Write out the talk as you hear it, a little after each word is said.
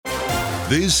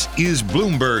This is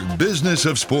Bloomberg Business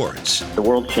of Sports. The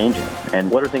world's changing,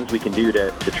 and what are things we can do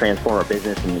to transform our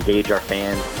business and engage our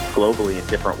fans globally in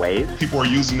different ways? People are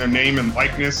using their name and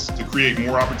likeness to create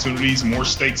more opportunities, more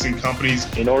stakes in companies.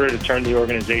 In order to turn the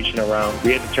organization around,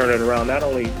 we had to turn it around not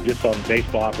only just on the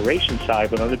baseball operations side,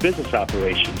 but on the business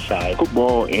operations side.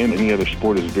 Football and any other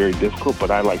sport is very difficult,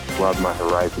 but I like to broaden my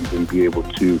horizons and be able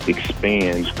to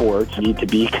expand. Sports need to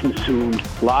be consumed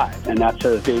live, and that's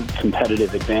a big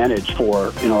competitive advantage for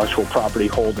intellectual property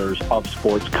holders of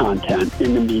sports content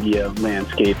in the media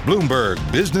landscape. Bloomberg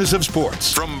Business of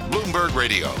Sports from Bloomberg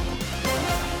Radio.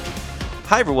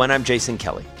 Hi, everyone. I'm Jason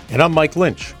Kelly. And I'm Mike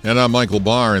Lynch. And I'm Michael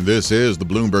Barr, and this is the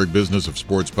Bloomberg Business of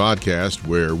Sports podcast,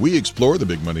 where we explore the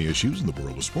big money issues in the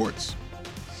world of sports.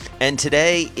 And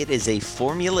today, it is a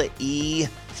Formula E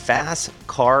Fast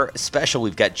Car Special.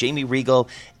 We've got Jamie Regal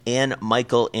and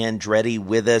Michael Andretti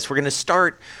with us. We're going to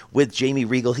start with Jamie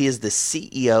Regal. He is the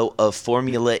CEO of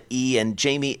Formula E. And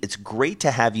Jamie, it's great to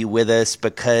have you with us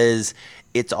because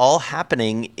it's all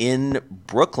happening in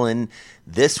Brooklyn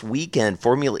this weekend.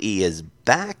 Formula E is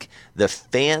back. The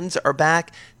fans are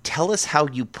back. Tell us how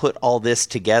you put all this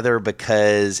together,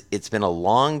 because it's been a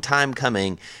long time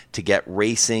coming to get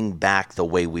racing back the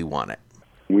way we want it.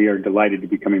 We are delighted to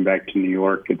be coming back to New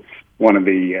York. It's one of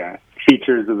the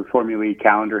features of the Formula E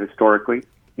calendar historically.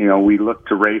 You know, we look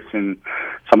to race in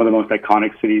some of the most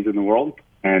iconic cities in the world,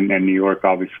 and New York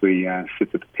obviously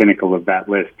sits at the pinnacle of that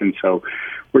list. And so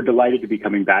we're delighted to be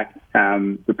coming back.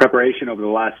 The preparation over the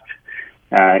last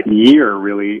year,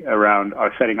 really, around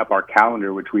setting up our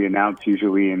calendar, which we announce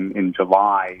usually in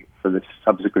July for the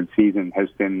subsequent season, has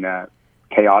been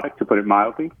chaotic, to put it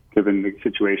mildly, given the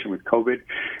situation with COVID.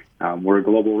 We're a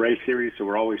global race series, so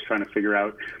we're always trying to figure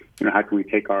out, how can we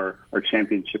take our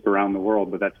championship around the world?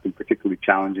 But that's been particularly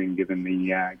challenging given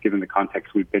the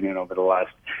context we've been in over the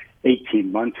last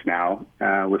 18 months now,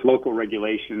 with local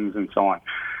regulations and so on.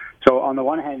 So on the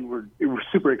one hand, we're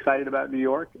super excited about New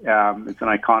York. It's an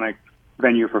iconic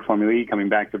venue for Formula E coming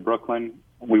back to Brooklyn.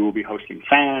 We will be hosting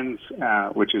fans,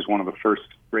 which is one of the first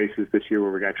races this year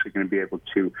where we're actually going to be able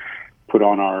to put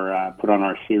on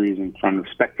our series in front of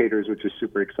spectators, which is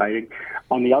super exciting.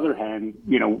 On the other hand,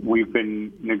 we've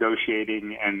been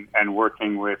negotiating and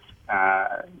working with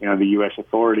the U.S.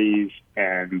 authorities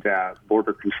and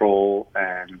border control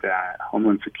and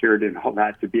Homeland Security and all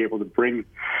that to be able to bring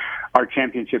our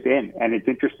championship in. And it's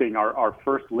interesting, our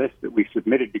first list that we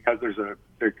submitted, because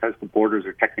the borders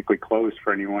are technically closed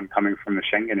for anyone coming from the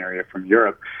Schengen area from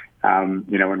Europe, and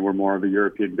we're more of a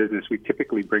European business, we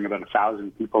typically bring about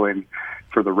 1,000 people in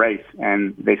for the race.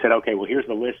 And they said, okay, well, here's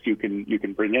the list you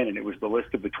can bring in. And it was the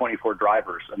list of the 24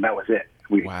 drivers, and that was it.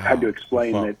 We had to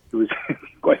explain that it was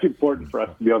quite important for us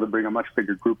to be able to bring a much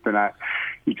bigger group than that.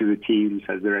 Each of the teams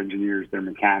has their engineers, their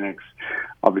mechanics.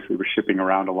 Obviously, we're shipping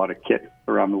around a lot of kit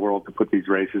around the world to put these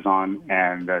races on,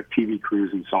 and TV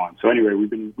crews and so on. So anyway, we've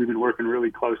been working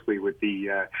really closely with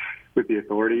the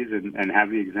authorities and have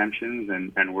the exemptions,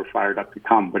 and we're fired up to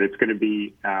come. But it's going to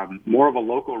be more of a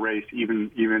local race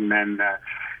even than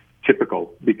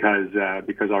typical, because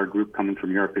our group coming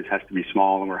from Europe has to be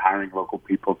small, and we're hiring local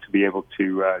people to be able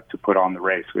to put on the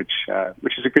race, which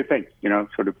is a good thing.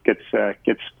 Sort of gets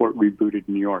sport rebooted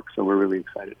in New York. So we're really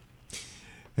excited.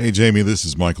 Hey, Jamie, this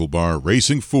is Michael Barr,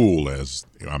 Racing Fool, as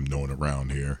I'm known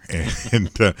around here. And,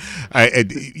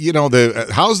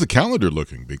 how's the calendar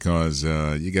looking? Because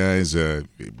you guys,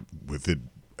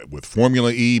 with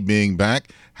Formula E being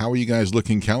back, how are you guys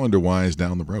looking calendar-wise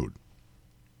down the road?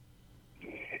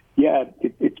 Yeah,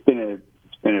 it's been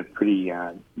a pretty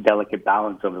delicate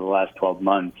balance over the last 12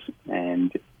 months.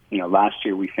 And last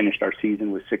year we finished our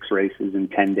season with 6 races in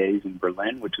 10 days in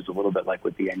Berlin, which is a little bit like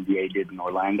what the NBA did in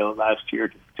Orlando last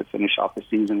year to finish off the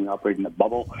season. We operate in a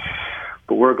bubble,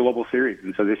 but we're a global series.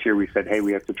 And so this year we said, hey,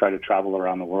 we have to try to travel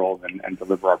around the world and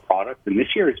deliver our product. And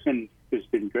this year it's been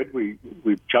good.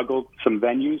 We've juggled some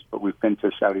venues, but we've been to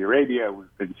Saudi Arabia,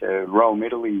 we've been to Rome,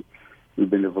 Italy, we've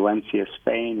been to Valencia,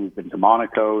 Spain, we've been to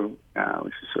Monaco,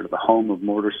 which is sort of the home of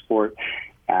motorsport.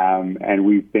 And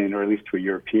we've been, or at least to a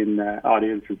European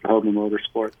audience, it's the home of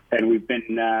motorsport. And we've been,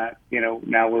 now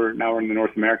we're in the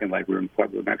North American leg. We're in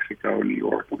Puebla, Mexico, and New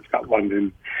York. We've got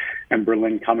London and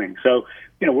Berlin coming. So,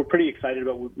 we're pretty excited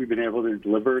about what we've been able to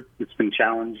deliver. It's been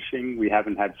challenging. We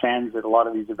haven't had fans at a lot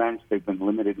of these events. They've been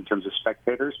limited in terms of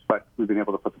spectators, but we've been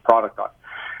able to put the product on.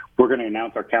 We're going to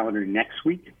announce our calendar next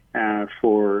week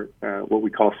for what we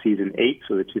call Season 8,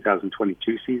 so the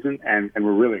 2022 season. And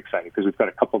we're really excited because we've got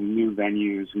a couple new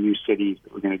venues, new cities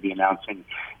that we're going to be announcing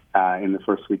in the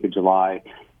first week of July,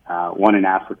 one in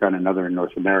Africa and another in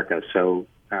North America. So,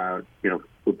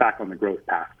 we're back on the growth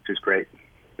path, which is great.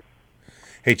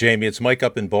 Hey, Jamie, it's Mike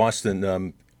up in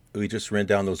Boston. We just ran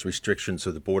down those restrictions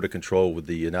of the border control with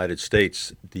the United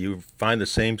States. Do you find the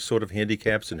same sort of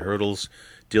handicaps and hurdles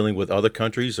dealing with other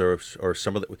countries, or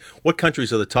some of the? What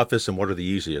countries are the toughest, and what are the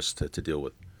easiest to deal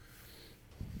with?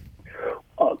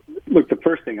 Look, the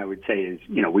first thing I would say is,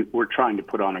 we're trying to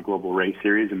put on a global race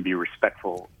series and be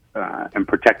respectful and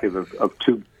protective of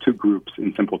two groups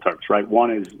in simple terms, right?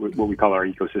 One is what we call our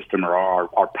ecosystem, or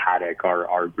our paddock,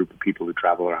 our group of people who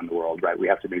travel around the world, right? We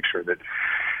have to make sure that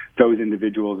those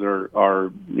individuals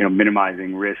are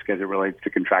minimizing risk as it relates to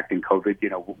contracting COVID.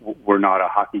 We're not a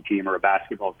hockey team or a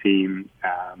basketball team,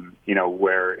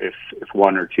 where if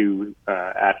one or two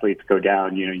athletes go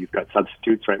down, you've got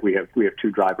substitutes, right? We have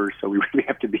two drivers, so we really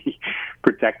have to be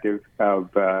protective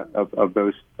of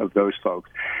those folks.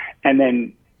 And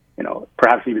then,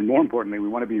 perhaps even more importantly, we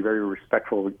want to be very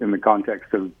respectful in the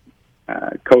context of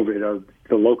COVID of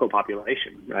the local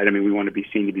population, right? I mean, we want to be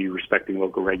seen to be respecting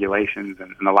local regulations,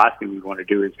 and the last thing we want to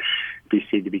do is be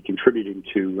seen to be contributing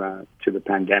to the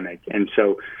pandemic. And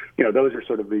so, those are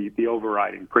sort of the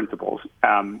overriding principles.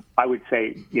 I would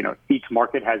say, each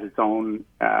market has its own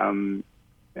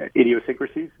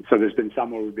idiosyncrasies. So there's been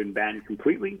some where we've been banned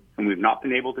completely and we've not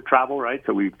been able to travel, right?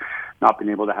 So we've not been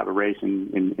able to have a race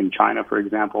in China, for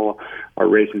example. Our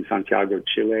race in Santiago,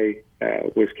 Chile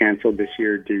was canceled this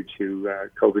year due to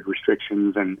COVID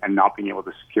restrictions and not being able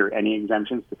to secure any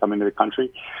exemptions to come into the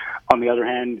country. On the other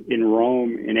hand, in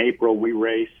Rome in April, we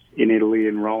raced in Italy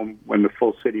in Rome when the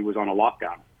full city was on a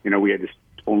lockdown. We had to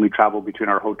only travel between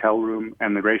our hotel room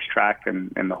and the racetrack,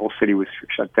 and the whole city was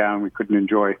shut down. We couldn't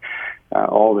enjoy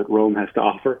all that Rome has to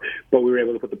offer, but we were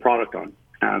able to put the product on.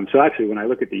 So actually, when I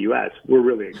look at the U.S., we're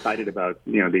really excited about,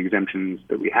 the exemptions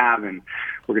that we have, and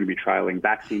we're going to be trialing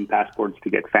vaccine passports to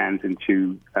get fans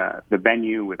into the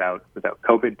venue without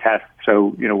COVID tests.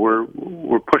 So,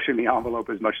 we're pushing the envelope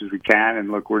as much as we can,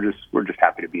 and look, we're just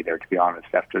happy to be there, to be honest,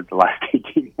 after the last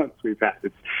 18 months we've had.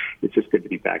 It's just good to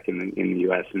be back in the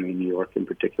U.S. and in New York in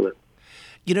particular.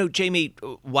 Jamie,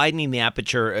 widening the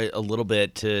aperture a little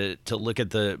bit to look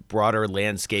at the broader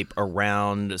landscape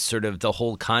around sort of the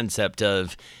whole concept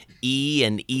of E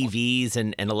and EVs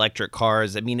and electric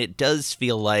cars. I mean, it does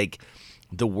feel like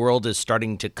the world is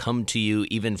starting to come to you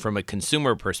even from a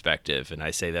consumer perspective. And I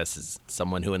say this as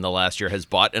someone who in the last year has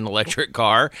bought an electric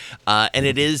car. And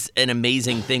it is an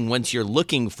amazing thing. Once you're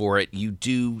looking for it, you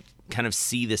do kind of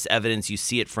see this evidence. You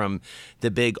see it from the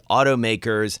big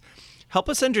automakers. Help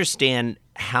us understand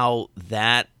how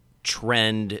that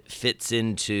trend fits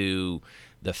into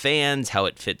the fans, how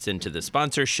it fits into the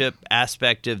sponsorship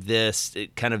aspect of this,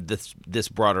 this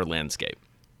broader landscape.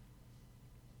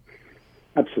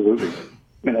 Absolutely.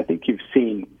 And I think you've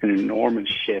seen an enormous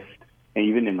shift,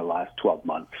 even in the last 12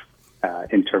 months,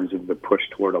 in terms of the push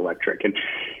toward electric. And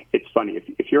it's funny,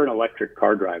 if you're an electric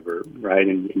car driver, right,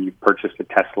 and you purchased a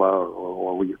Tesla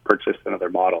or you purchased another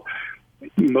model,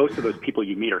 most of those people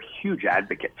you meet are huge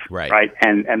advocates, right?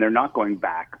 And they're not going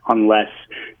back unless,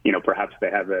 perhaps they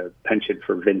have a penchant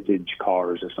for vintage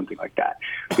cars or something like that,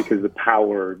 because the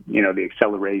power, the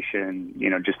acceleration,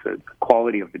 just the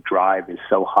quality of the drive is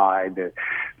so high, the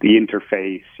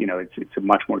interface, it's a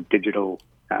much more digital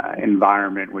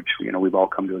environment, which, we've all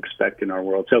come to expect in our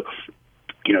world. So,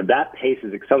 that pace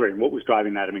is accelerating. What was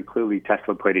driving that? I mean, clearly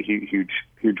Tesla played a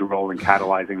huge role in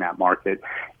catalyzing that market.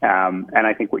 And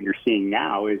I think what you're seeing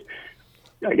now is,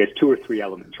 I guess, two or three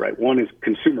elements, right? One is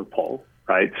consumer pull,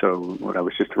 right? So what I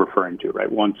was just referring to,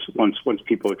 right? Once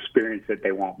people experience it,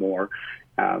 they want more.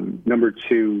 Number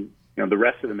two, the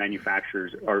rest of the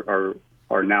manufacturers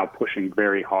are now pushing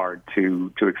very hard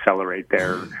to accelerate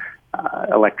their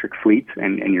electric fleets,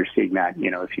 and you're seeing that,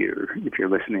 if you're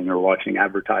listening or watching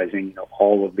advertising,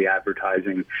 all of the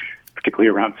advertising, particularly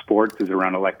around sports, is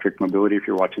around electric mobility. If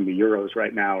you're watching the Euros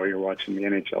right now or you're watching the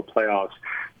NHL playoffs,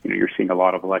 you're seeing a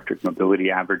lot of electric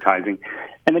mobility advertising.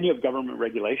 And then you have government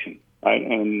regulation, right?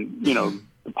 And,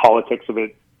 the politics of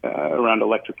it around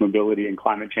electric mobility and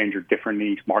climate change are different in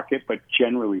each market, but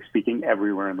generally speaking,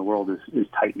 everywhere in the world is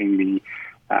tightening the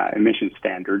emission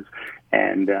standards,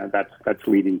 and that's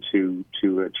leading to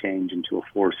a change and to a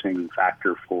forcing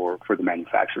factor for the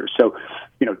manufacturers. So,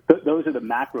 those are the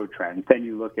macro trends. Then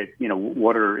you look at,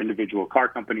 what are individual car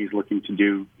companies looking to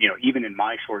do? Even in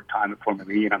my short time at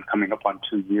Formula E, and I'm coming up on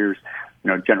 2 years,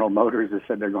 General Motors has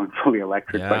said they're going fully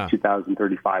electric by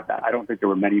 2035. I don't think there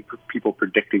were many people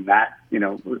predicting that,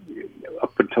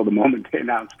 up until the moment they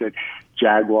announced it.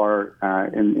 Jaguar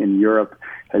in Europe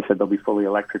has said they'll be fully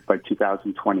electric by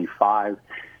 2025.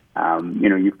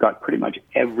 You've got pretty much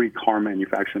every car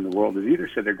manufacturer in the world has either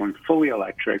said they're going fully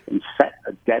electric and set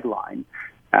a deadline,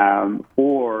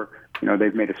 or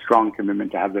they've made a strong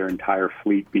commitment to have their entire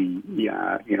fleet be,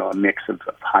 a mix of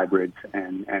hybrids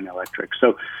and electric.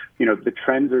 So, the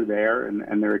trends are there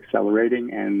and they're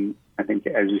accelerating. And I think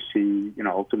as you see,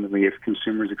 ultimately, if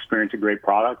consumers experience a great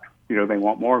product, they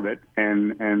want more of it.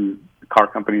 And car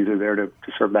companies are there to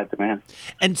serve that demand.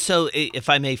 And so if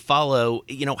I may follow,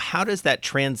 how does that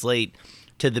translate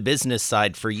to the business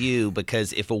side for you?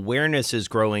 Because if awareness is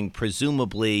growing,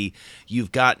 presumably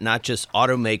you've got not just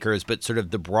automakers, but sort of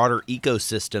the broader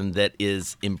ecosystem that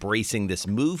is embracing this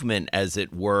movement, as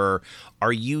it were.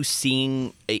 Are you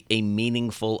seeing a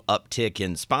meaningful uptick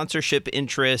in sponsorship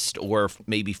interest, or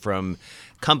maybe from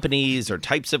companies or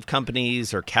types of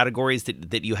companies or categories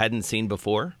that you hadn't seen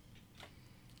before?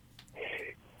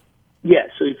 Yeah,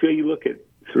 so if you look at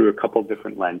through a couple of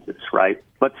different lenses, right?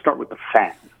 Let's start with the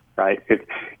fan. Right.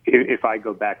 If I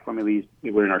go back, Formula E,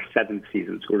 we're in our 7th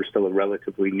season, so we're still a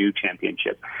relatively new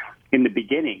championship. In the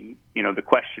beginning, the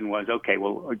question was, okay,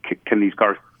 well, can these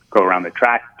cars go around the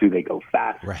track? Do they go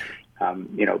fast? Right.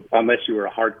 Unless you were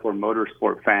a hardcore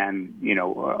motorsport fan,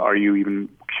 are you even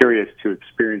curious to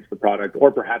experience the product? Or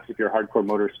perhaps if you're a hardcore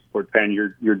motorsport fan,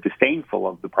 you're disdainful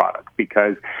of the product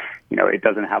because, it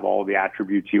doesn't have all the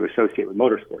attributes you associate with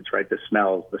motorsports, right? The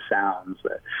smells, the sounds,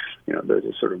 those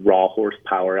are sort of raw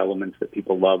horsepower elements that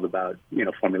people love about,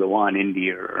 Formula One, Indy,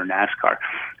 or NASCAR.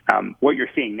 What you're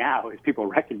seeing now is people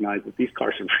recognize that these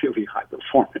cars are really high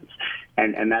performance,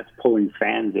 and that's pulling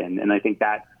fans in. And I think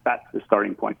that's the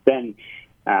starting point. Then,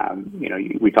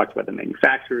 we talked about the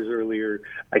manufacturers earlier.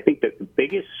 I think that the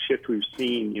biggest shift we've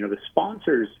seen, the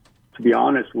sponsors, to be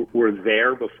honest, were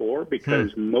there before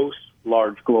because most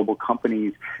large global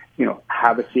companies,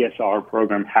 have a CSR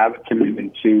program, have a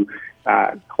commitment to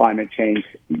climate change,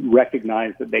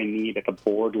 recognize that they need at the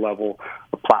board level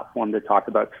a platform to talk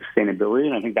about sustainability.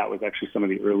 And I think that was actually some of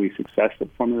the early success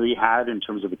that Formula E had in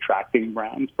terms of attracting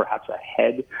brands, perhaps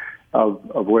ahead of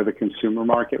where the consumer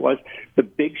market was. The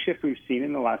big shift we've seen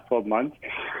in the last 12 months,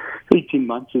 18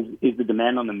 months is the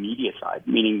demand on the media side,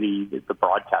 meaning the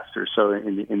broadcasters. So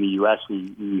in the U.S.,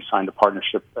 we signed a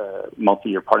partnership,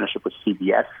 multi-year partnership with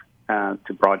CBS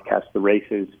to broadcast the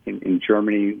races. In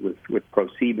Germany with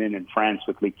ProSieben, in France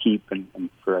with L'Equipe, and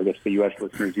for, I guess, the U.S.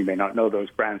 listeners, you may not know those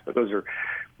brands, but those are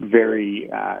very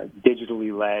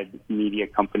digitally led media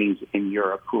companies in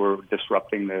Europe who are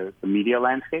disrupting the media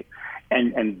landscape.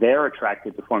 And they're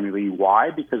attracted to Formula E.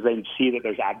 Why? Because they see that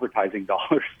there's advertising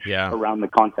dollars around the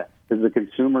content. Because the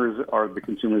consumers are the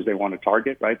consumers they want to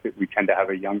target, right? That we tend to have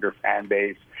a younger fan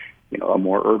base, a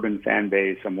more urban fan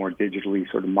base, a more digitally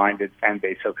sort of minded fan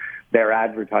base. So their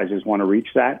advertisers want to reach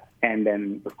that. And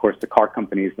then, of course, the car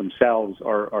companies themselves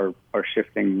are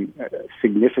shifting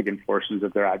significant portions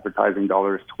of their advertising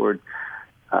dollars toward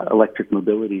electric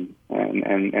mobility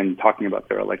and talking about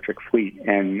their electric fleet.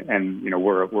 And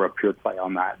we're a pure play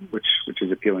on that, which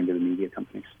is appealing to the media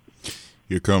companies.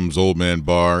 Here comes Old Man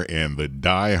Barr and the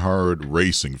diehard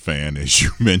racing fan, as you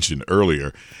mentioned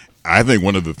earlier. I think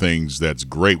one of the things that's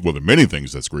great, well, there are many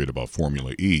things that's great about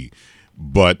Formula E,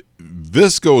 but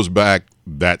this goes back,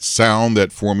 that sound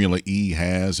that Formula E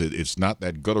has, it's not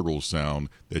that guttural sound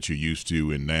that you're used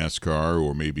to in NASCAR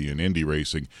or maybe in Indy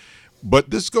racing. But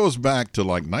this goes back to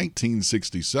like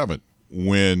 1967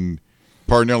 when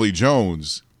Parnelli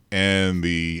Jones and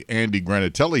the Andy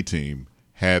Granatelli team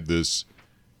had this,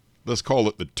 let's call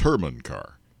it the turbine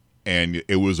car. And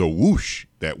it was a whoosh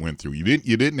that went through. You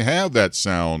didn't have that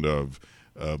sound of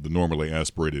the normally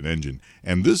aspirated engine.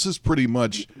 And this is pretty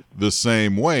much the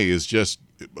same way. It's just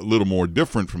a little more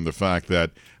different from the fact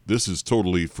that this is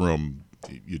totally from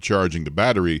you charging the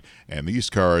battery, and these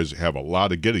cars have a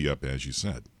lot of giddy up, as you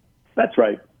said. That's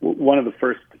right. One of the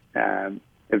first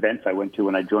events I went to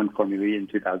when I joined Formula E in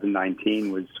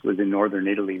 2019 was in northern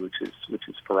Italy, which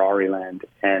is Ferrari land,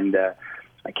 and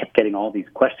I kept getting all these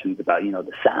questions about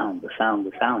the sound,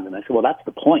 and I said, well, that's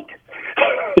the point.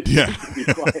 Yeah.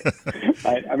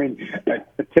 I mean,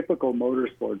 a typical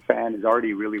motorsport fan is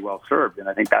already really well served, and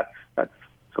I think that's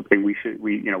something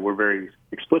we're very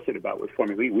explicit about with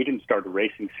Formula E. We didn't start a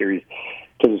racing series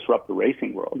to disrupt the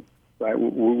racing world. Right?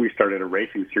 We started a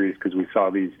racing series because we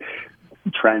saw these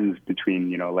trends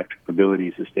between, electric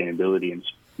mobility, sustainability, and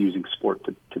using sport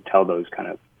to tell those kind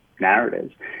of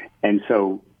narratives. And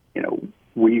so,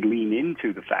 we lean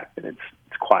into the fact that it's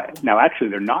quiet. Now, actually,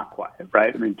 they're not quiet,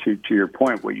 right? I mean, to your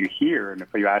point, what you hear, and if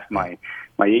you ask my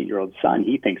 8-year-old son,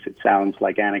 he thinks it sounds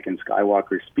like Anakin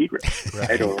Skywalker's Speed Race,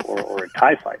 right? or a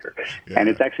TIE Fighter. Yeah. And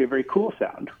it's actually a very cool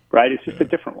sound, right? It's just a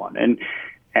different one.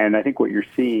 And I think what you're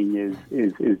seeing is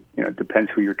it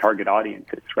depends who your target audience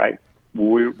is, right?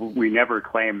 We never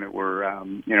claim that we're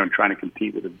trying to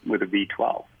compete with a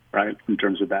V12, right, in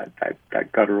terms of that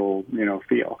guttural,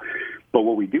 feel. But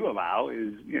what we do allow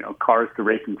is, cars to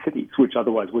race in cities, which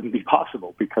otherwise wouldn't be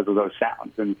possible because of those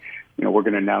sounds. And, we're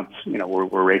going to announce,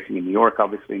 we're racing in New York,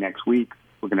 obviously, next week.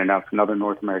 We're going to announce another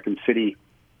North American city,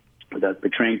 without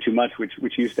betraying too much,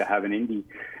 which used to have an Indy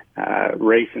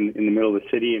race in the middle of the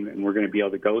city, and we're going to be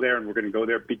able to go there, and we're going to go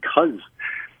there because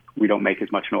we don't make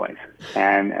as much noise.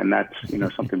 And that's,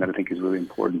 something that I think is a really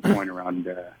important point around,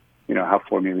 how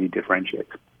Formula E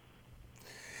differentiates.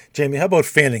 Jamie, how about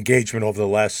fan engagement over the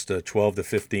last 12 to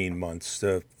 15 months?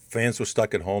 Fans were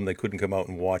stuck at home. They couldn't come out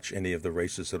and watch any of the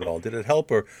races at all. Did it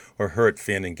help or hurt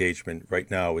fan engagement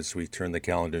right now as we turn the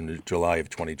calendar into July of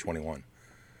 2021?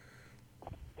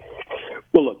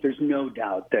 Well, look, there's no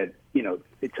doubt that,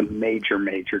 it's a major,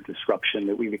 major disruption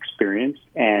that we've experienced.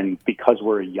 And because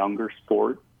we're a younger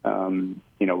sport,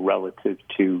 relative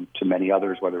to many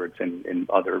others, whether it's in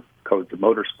other codes of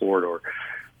motorsport or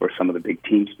some of the big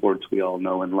team sports we all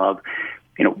know and love,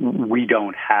 we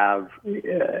don't have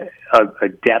a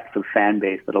depth of fan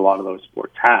base that a lot of those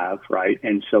sports have, right?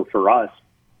 And so for us,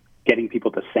 getting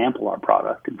people to sample our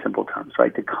product in simple terms,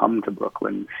 right, to come to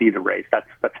Brooklyn, see the race, that's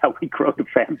how we grow the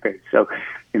fan base. So,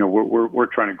 we're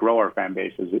trying to grow our fan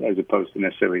base as opposed to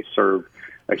necessarily serve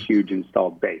a huge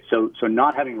installed base. So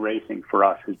not having racing for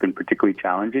us has been particularly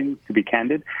challenging, to be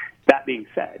candid. That being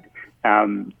said,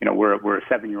 we're a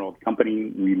 7-year-old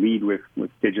company. We lead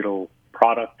with digital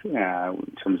product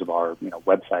in terms of our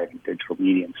website and digital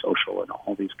media and social and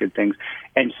all these good things.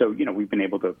 And so we've been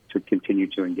able to continue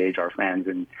to engage our fans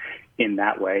in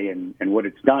that way. And what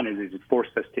it's done is it's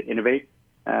forced us to innovate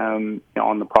on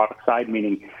the product side,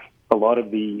 meaning a lot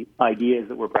of the ideas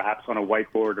that were perhaps on a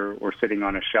whiteboard or sitting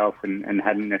on a shelf and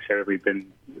hadn't necessarily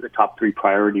been the top 3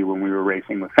 priority when we were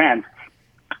racing with fans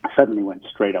suddenly went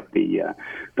straight up the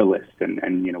list.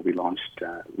 And we launched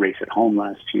Race at Home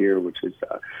last year, which is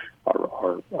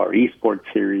our esports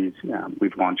series.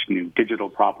 We've launched new digital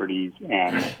properties,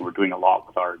 and we're doing a lot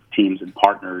with our teams and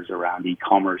partners around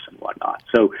e-commerce and whatnot.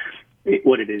 So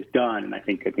what it has done, and I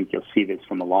think you'll see this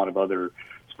from a lot of other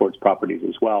sports properties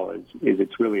as well, is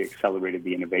it's really accelerated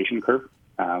the innovation curve,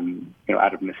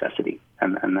 out of necessity.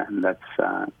 And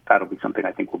that'll be something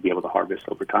I think we'll be able to harvest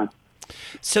over time.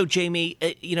 So, Jamie,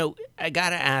 I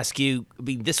got to ask you,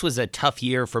 this was a tough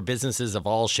year for businesses of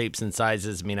all shapes and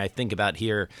sizes. I think about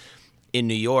here in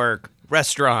New York,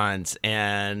 restaurants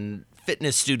and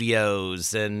fitness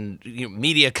studios and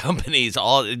media companies,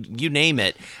 all, you name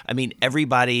it.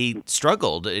 Everybody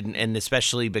struggled, and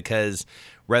especially because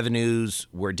revenues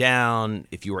were down.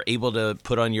 If you were able to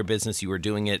put on your business, you were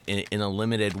doing it in a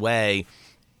limited way.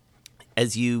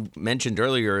 As you mentioned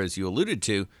earlier, as you alluded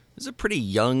to, this is a pretty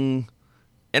young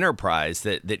enterprise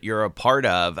that you're a part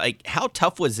of. How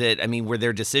tough was it? Were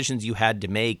there decisions you had to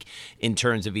make in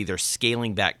terms of either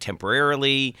scaling back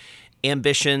temporarily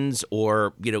ambitions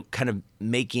or, kind of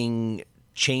making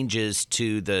changes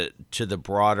to the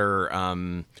broader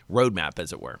roadmap,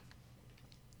 as it were?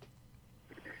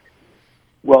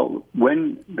 Well,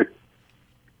 when the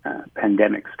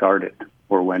pandemic started,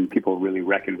 or when people really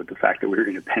reckoned with the fact that we were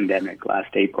in a pandemic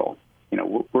last April,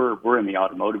 we're in the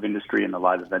automotive industry and the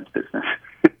live events business.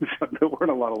 So there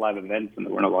weren't a lot of live events and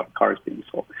there weren't a lot of cars being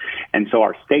sold. And so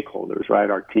our stakeholders, right,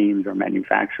 our teams, our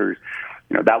manufacturers,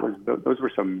 those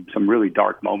were some really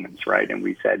dark moments, right? And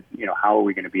we said, how are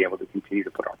we going to be able to continue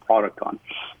to put our product on?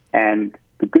 And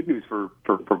the good news for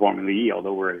Formula E,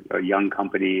 although we're a young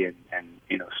company and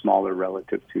smaller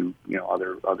relative to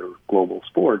other global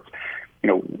sports,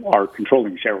 our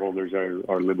controlling shareholders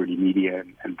are Liberty Media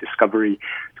and Discovery.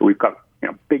 So we've got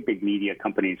big media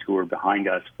companies who are behind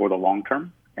us for the long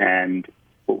term. And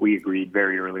what we agreed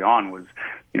very early on was,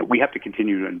 we have to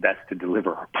continue to invest to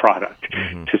deliver our product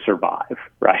to survive,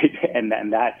 right? And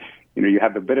that, you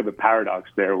have a bit of a paradox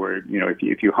there where,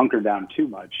 if you hunker down too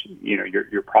much,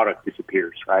 your product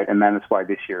disappears, right? And then that's why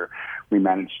this year we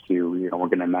managed to, we're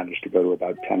going to manage to go to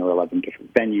about 10 or 11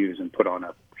 different venues and put on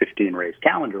a 15 race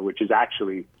calendar, which is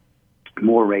actually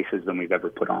more races than we've ever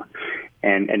put on.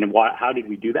 And how did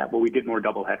we do that? Well, we did more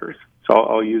double headers. So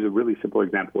I'll use a really simple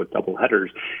example with double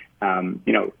headers.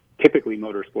 Typically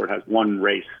motorsport has one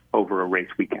race over a race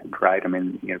weekend, right?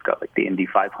 You've got like the Indy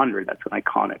 500. That's an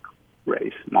iconic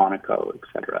race, Monaco, et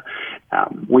cetera.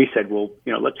 We said, well,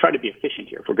 let's try to be efficient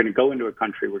here. If we're going to go into a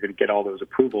country, we're going to get all those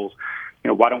approvals.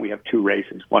 Why don't we have 2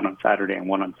 races, one on Saturday and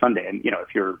one on Sunday? And,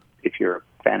 if you're a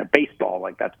fan of baseball,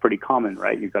 like that's pretty common,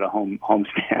 right? You've got a home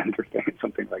stand or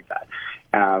something like that.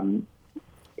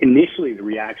 Initially, the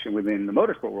reaction within the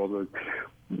motorsport world was,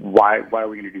 why are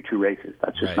we going to do 2 races?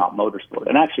 That's just not motorsport.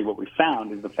 And actually what we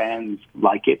found is the fans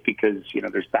like it because,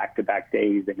 there's back-to-back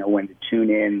days. They know when to tune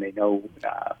in. They know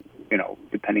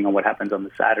depending on what happens on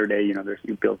the Saturday,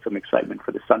 you build some excitement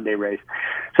for the Sunday race.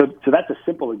 So that's a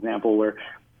simple example where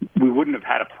we wouldn't have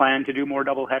had a plan to do more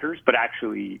doubleheaders, but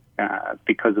actually,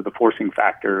 because of the forcing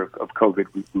factor of COVID,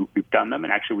 we've done them,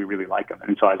 and actually we really like them.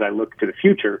 And so as I look to the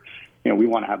future, we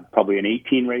want to have probably an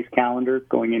 18-race calendar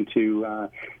going into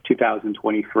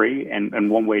 2023,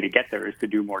 and one way to get there is to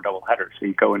do more doubleheaders. So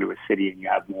you go into a city and you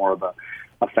have more of a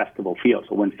festival feel.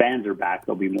 So when fans are back,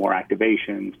 there'll be more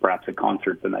activations, perhaps a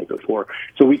concert the night before.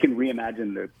 So we can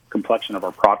reimagine the complexion of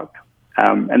our product.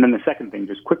 And then the second thing,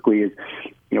 just quickly, is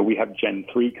we have Gen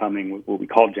 3 coming, what we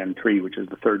call Gen 3, which is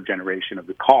the third generation of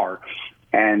the car.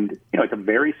 And, it's a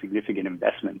very significant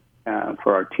investment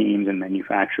for our teams and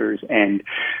manufacturers. And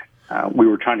we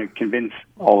were trying to convince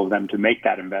all of them to make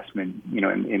that investment,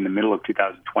 in the middle of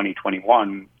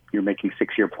 2020-21. You're making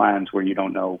 6-year plans where you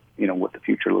don't know, what the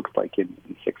future looks like in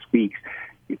 6 weeks.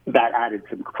 That added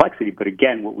some complexity. But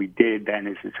again, what we did then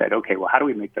is we said, okay, well, how do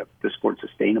we make the sport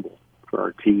sustainable for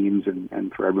our teams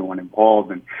and for everyone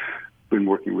involved? And been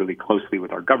working really closely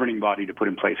with our governing body to put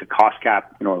in place a cost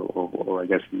cap, or I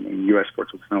guess in U.S.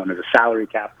 sports, what's known as a salary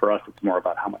cap. For us, it's more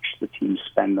about how much the teams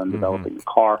spend on developing the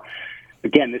car.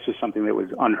 Again, this is something that was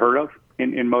unheard of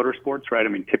in motorsports, right? I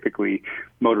mean, typically,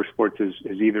 motorsports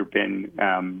has either been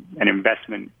an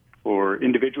investment for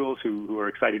individuals who are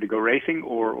excited to go racing,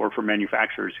 or for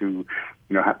manufacturers who,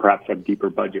 perhaps have deeper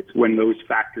budgets. When those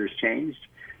factors changed,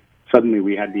 suddenly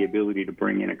we had the ability to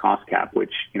bring in a cost cap,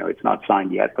 which, it's not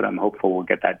signed yet, but I'm hopeful we'll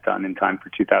get that done in time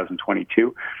for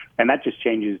 2022. And that just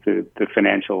changes the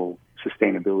financial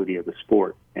sustainability of the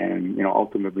sport. And,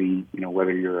 ultimately,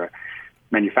 whether you're a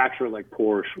manufacturer like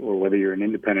Porsche or whether you're an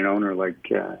independent owner like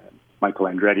Michael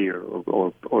Andretti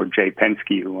or Jay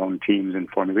Penske, who own teams in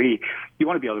Formula E, you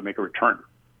want to be able to make a return.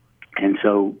 And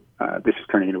so this is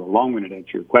turning into a long-winded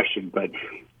answer to your question, but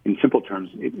in simple terms,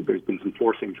 there's been some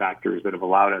forcing factors that have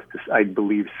allowed us to, I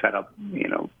believe, set up,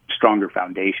 stronger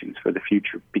foundations for the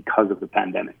future because of the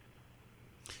pandemic.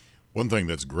 One thing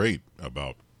that's great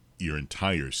about your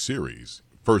entire series,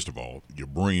 first of all, you're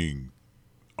bringing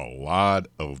a lot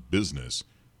of business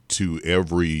to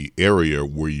every area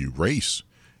where you race.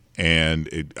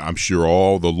 And I'm sure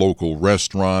all the local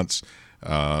restaurants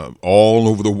all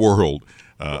over the world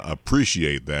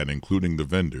appreciate that, including the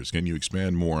vendors. Can you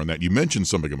expand more on that? You mentioned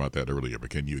something about that earlier, but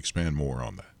can you expand more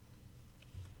on that?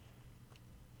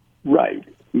 Right.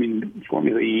 I mean,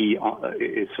 Formula E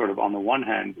is sort of, on the one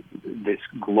hand, this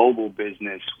global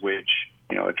business which,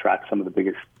 attracts some of the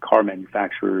biggest car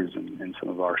manufacturers and some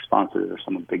of our sponsors are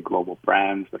some of the big global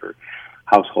brands that are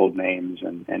household names,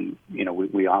 and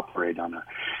we operate on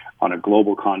a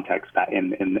global context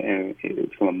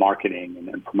from a marketing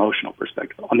and promotional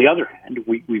perspective. On the other hand,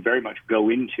 we very much go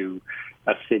into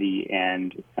a city,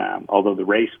 and although the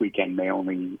race weekend may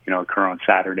only occur on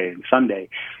Saturday and Sunday,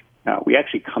 we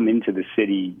actually come into the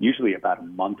city usually about a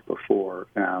month before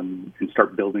and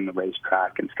start building the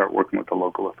racetrack and start working with the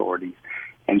local authorities.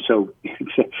 And so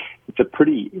it's a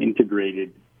pretty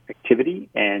integrated activity.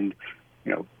 And,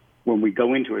 when we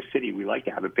go into a city, we like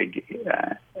to have a big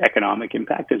economic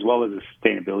impact as well as a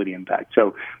sustainability impact.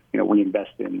 So, we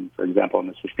invest in, for example, on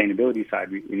the sustainability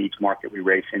side, in each market we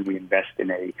race in, we invest in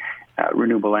a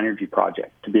renewable energy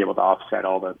project to be able to offset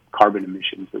all the carbon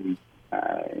emissions that we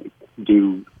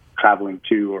do traveling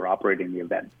to or operating the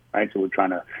event, right? So we're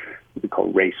trying to, what we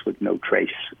call race with no trace,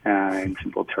 in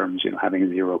simple terms, having a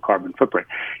zero carbon footprint.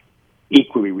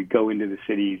 Equally, we go into the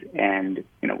cities and,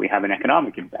 we have an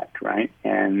economic impact, right?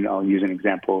 And I'll use an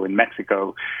example in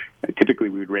Mexico. Typically,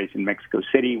 we would race in Mexico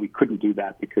City. We couldn't do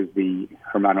that because the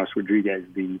Hermanos Rodriguez,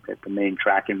 the main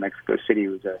track in Mexico City,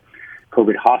 was a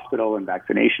COVID hospital and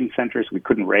vaccination center, so we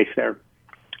couldn't race there.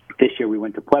 This year, we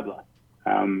went to Puebla,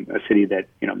 a city that,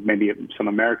 maybe some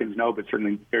Americans know, but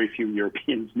certainly very few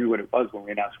Europeans knew what it was when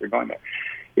we announced we were going there.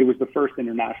 It was the first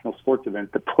international sports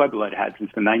event that Puebla had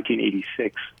since the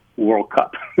 1986 World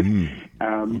Cup.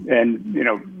 And,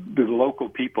 the local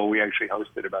people, we actually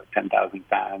hosted about 10,000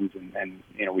 fans, and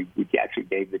we actually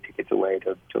gave the tickets away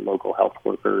to local health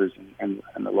workers and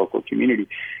the local community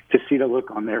to see the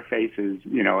look on their faces,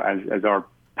 as our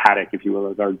paddock, if you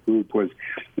will, as our group was,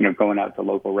 going out to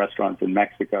local restaurants in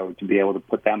Mexico, to be able to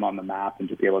put them on the map and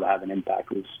to be able to have an impact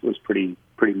was pretty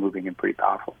moving and pretty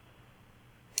powerful.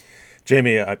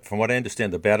 Jamie, from what I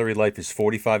understand, the battery life is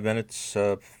 45 minutes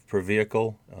per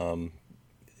vehicle.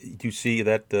 Do you see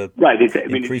that right?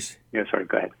 Increase? Sorry,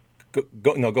 go ahead.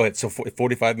 Go ahead. So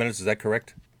 45 minutes, is that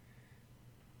correct?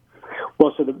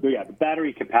 Well, so the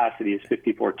battery capacity is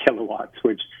 54 kilowatts,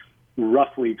 which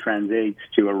roughly translates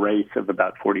to a race of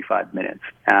about 45 minutes,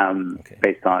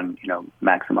 based on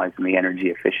maximizing the energy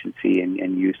efficiency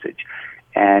and usage.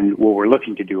 And what we're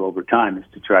looking to do over time is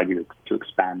to try to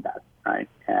expand that, right?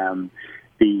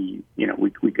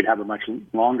 We could have a much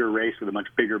longer race with a much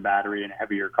bigger battery and a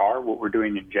heavier car. What we're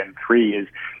doing in Gen 3 is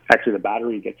actually the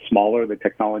battery gets smaller, the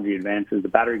technology advances, the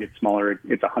battery gets smaller,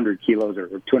 it's 100 kilos or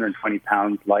 220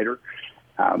 pounds lighter,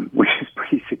 which is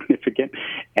pretty significant.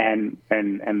 And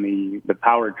the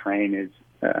powertrain is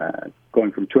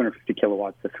going from 250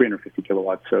 kilowatts to 350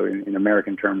 kilowatts. So in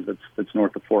American terms, that's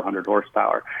north of 400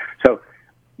 horsepower. So,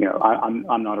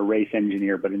 I'm not a race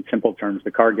engineer, but in simple terms,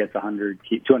 the car gets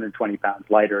 220 pounds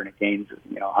lighter and it gains,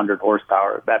 100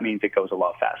 horsepower. That means it goes a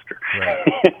lot faster. Right.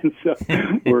 And so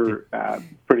we're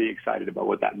pretty excited about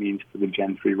what that means for the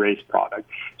Gen 3 race product.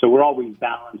 So we're always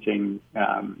balancing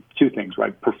two things,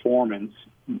 right? Performance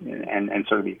and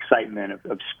sort of the excitement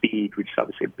of speed, which is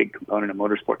obviously a big component of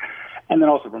motorsport. And then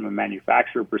also from a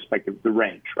manufacturer perspective, the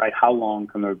range, right? How long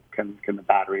can the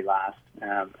battery last?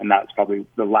 And that's probably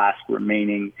the last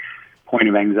remaining point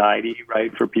of anxiety,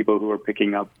 right, for people who are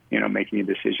picking up, making a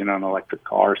decision on an electric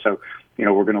car. So,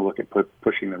 we're going to look at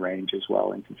pushing the range as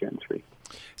well into Gen 3.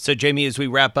 So, Jamie, as we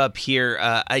wrap up here,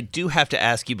 I do have to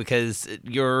ask you, because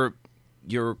your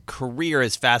career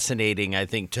is fascinating, I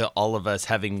think, to all of us,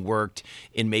 having worked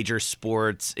in major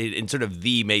sports, in sort of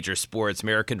the major sports,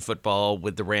 American football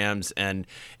with the Rams and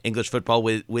English football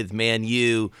with Man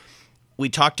U. We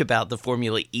talked about the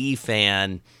Formula E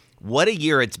fan. What a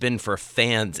year it's been for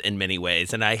fans in many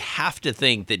ways. And I have to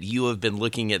think that you have been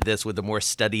looking at this with a more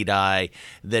studied eye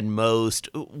than most.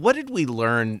 What did we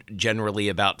learn generally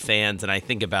about fans? And I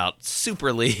think about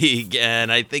Super League,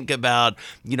 and I think about,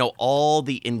 all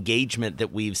the engagement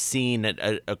that we've seen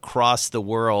across the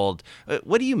world.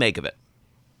 What do you make of it?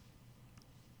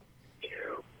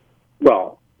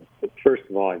 Well, first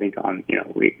of all, I think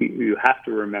you have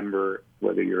to remember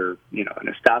whether you're, an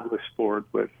established sport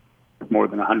with more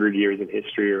than 100 years of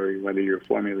history, or whether you're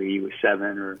Formula E with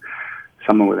 7, or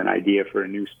someone with an idea for a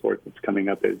new sport that's coming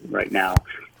up right now,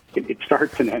 it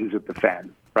starts and ends with the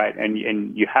fan, right?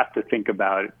 And you have to think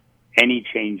about any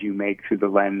change you make through the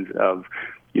lens of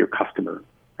your customer,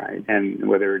 right? And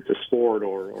whether it's a sport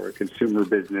or a consumer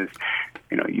business,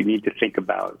 you need to think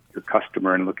about your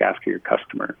customer and look after your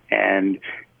customer. And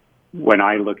when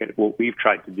I look at what we've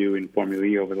tried to do in Formula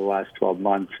E over the last 12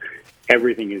 months,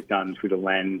 everything is done through the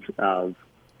lens of,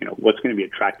 what's going to be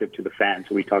attractive to the fans.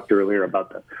 So we talked earlier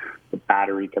about the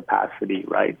battery capacity,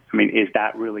 right? I mean, is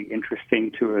that really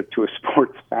interesting to a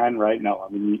sports fan, right? No, I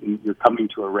mean, you're coming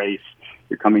to a race,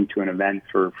 you're coming to an event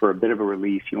for a bit of a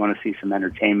release. You want to see some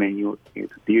entertainment. The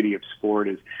beauty of sport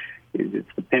is it's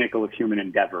the pinnacle of human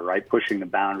endeavor, right? Pushing the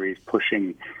boundaries,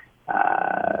 pushing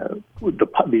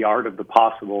the art of the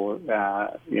possible,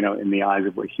 in the eyes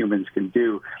of what humans can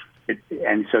do.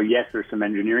 And so, yes, there's some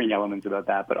engineering elements about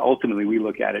that, but ultimately we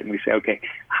look at it and we say, okay,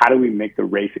 how do we make the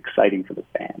race exciting for the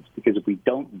fans? Because if we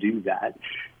don't do that,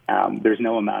 there's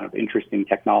no amount of interesting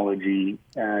technology,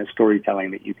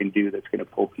 storytelling that you can do that's going to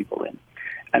pull people in.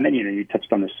 And then, you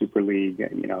touched on the Super League,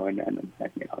 and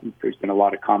there's been a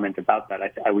lot of comment about that.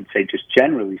 I would say, just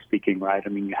generally speaking, right? I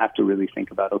mean, you have to really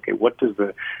think about, okay, what does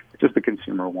the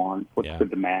consumer want? What's the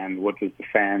demand? What does the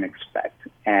fan expect?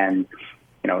 And,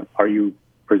 are you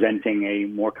presenting a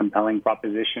more compelling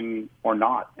proposition or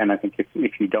not? And I think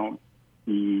if you don't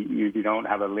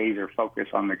have a laser focus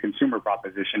on the consumer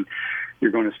proposition,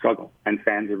 you're going to struggle. And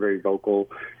fans are very vocal,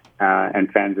 and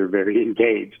fans are very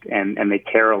engaged, and they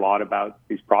care a lot about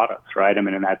these products, right? I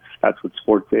mean, and that's what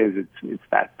sports is. It's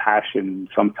that passion,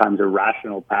 sometimes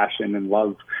irrational passion and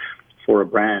love for a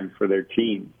brand, for their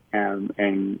team, and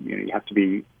you have to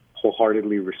be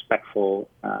wholeheartedly respectful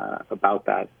about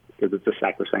that, because it's a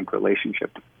sacrosanct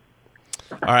relationship.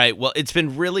 All right. Well, it's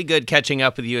been really good catching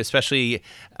up with you, especially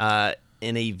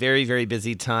in a very, very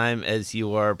busy time as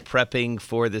you are prepping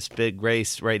for this big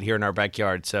race right here in our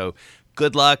backyard. So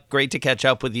good luck. Great to catch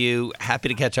up with you. Happy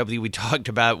to catch up with you.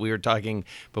 We were talking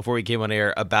before we came on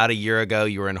air about a year ago.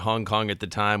 You were in Hong Kong at the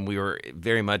time. We were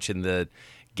very much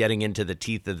getting into the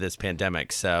teeth of this pandemic.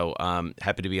 So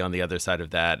happy to be on the other side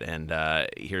of that. And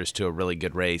here's to a really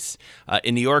good race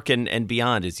in New York and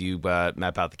beyond as you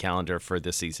map out the calendar for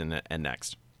this season and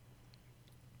next.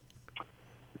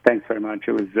 Thanks very much.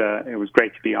 It was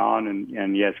great to be on.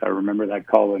 And yes, I remember that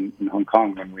call in Hong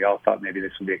Kong when we all thought maybe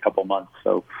this would be a couple months.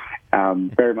 So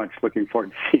very much looking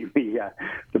forward to seeing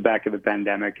the back of the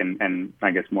pandemic. And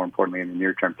I guess more importantly, in the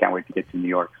near term, can't wait to get to New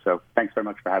York. So thanks very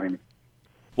much for having me.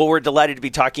 Well, we're delighted to be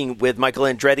talking with Michael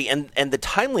Andretti, and the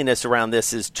timeliness around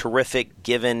this is terrific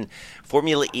given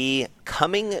Formula E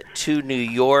coming to New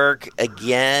York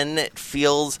again. It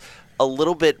feels a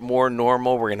little bit more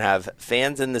normal. We're going to have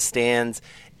fans in the stands,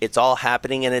 it's all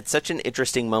happening, and it's such an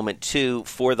interesting moment, too,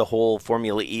 for the whole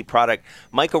Formula E product.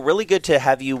 Michael, really good to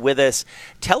have you with us.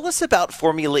 Tell us about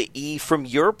Formula E from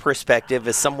your perspective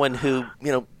as someone who,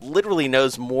 literally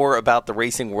knows more about the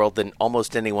racing world than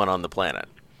almost anyone on the planet.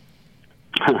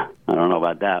 I don't know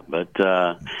about that, but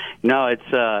no,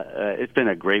 it's been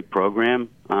a great program.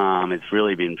 It's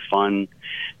really been fun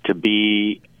to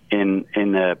be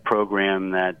in a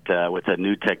program that with a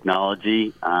new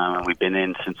technology we've been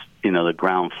in since the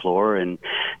ground floor, and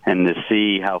to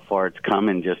see how far it's come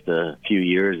in just a few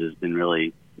years has been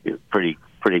really pretty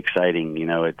exciting.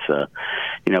 It's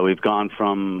we've gone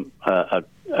from a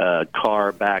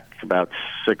car back about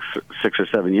six or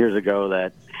 7 years ago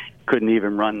that couldn't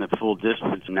even run the full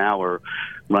distance. Now we're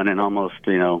running almost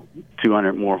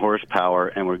 200 more horsepower,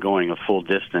 and we're going a full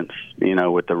distance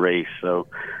with the race. So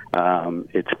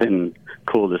it's been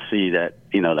cool to see that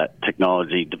that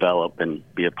technology develop and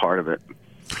be a part of it.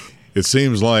 It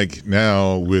seems like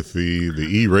now with the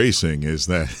e-racing is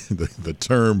that the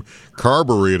term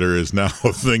carburetor is now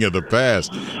a thing of the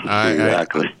past.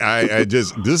 Exactly. I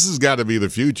just, this has got to be the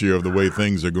future of the way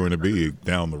things are going to be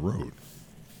down the road.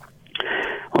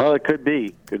 Well, it could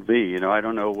be. I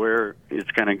don't know where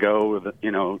it's going to go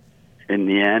in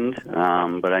the end.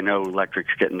 But I know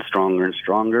electric's getting stronger and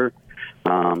stronger.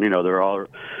 There are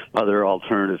other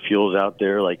alternative fuels out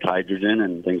there like hydrogen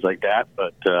and things like that.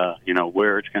 But,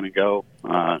 where it's going to go,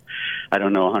 I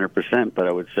don't know 100%, but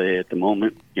I would say at the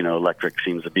moment, electric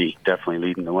seems to be definitely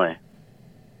leading the way.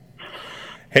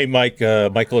 Hey,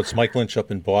 Michael, it's Mike Lynch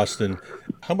up in Boston.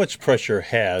 How much pressure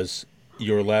has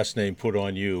your last name put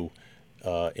on you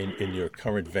in your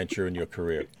current venture in your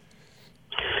career?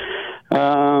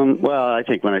 Well, I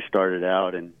think when I started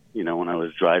out and, when I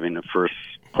was driving the first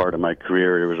part of my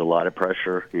career, there was a lot of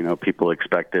pressure. People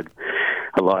expected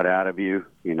a lot out of you.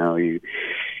 You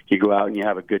go out and you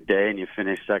have a good day and you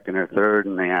finish second or third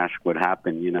and they ask what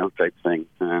happened, type thing.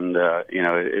 And,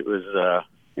 it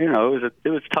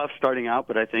was tough starting out,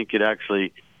 but I think it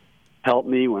actually helped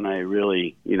me when I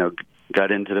really, got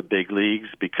into the big leagues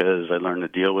because I learned to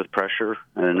deal with pressure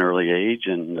at an early age.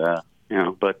 And,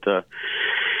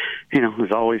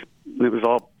 it was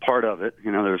all part of it.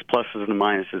 There was pluses and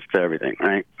minuses to everything,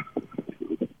 right?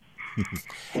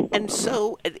 And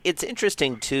so it's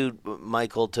interesting, too,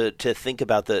 Michael, to think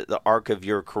about the arc of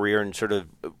your career and sort of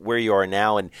where you are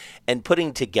now and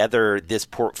putting together this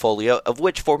portfolio, of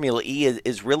which Formula E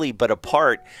is really but a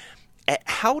part.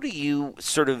 How do you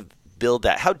sort of build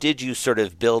that? How did you sort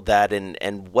of build that,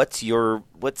 and what's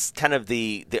kind of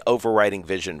the overriding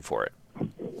vision for it?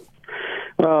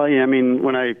 Well, yeah,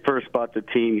 when I first bought the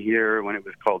team here, when it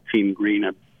was called Team Green,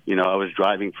 I was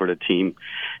driving for the team,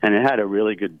 and it had a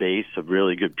really good base of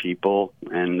really good people,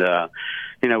 and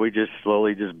we just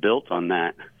slowly built on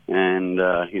that, and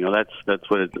that's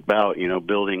what it's about,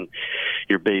 building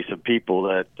your base of people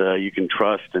that you can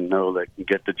trust and know that can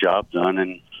get the job done,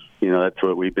 and that's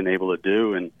what we've been able to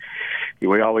do, and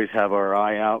we always have our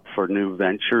eye out for new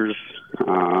ventures.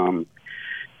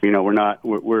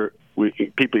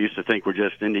 People used to think we're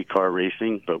just IndyCar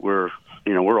racing, but we're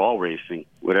all racing.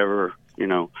 Whatever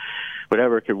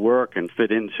could work and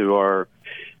fit into our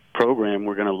program,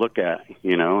 we're going to look at,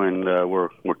 and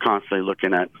we're constantly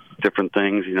looking at different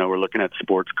things. We're looking at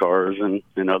sports cars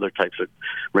and other types of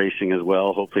racing as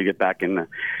well. Hopefully get back in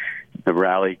the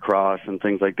rally cross and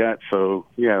things like that. So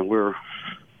yeah, we're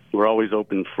always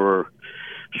open for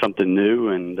something new,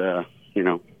 and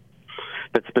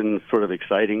that's been sort of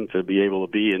exciting to be able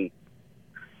to be in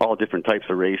all different types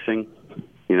of racing.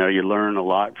 You learn a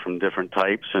lot from different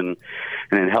types, and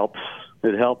it helps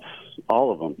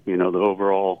all of them, the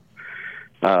overall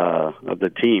of the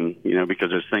team, because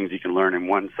there's things you can learn in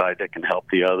one side that can help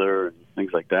the other and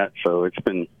things like that. So it's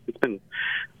been a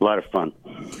lot of fun.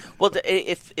 Well,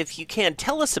 if you can,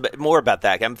 tell us a bit more about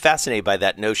that. I'm fascinated by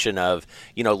that notion of,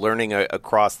 learning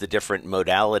across the different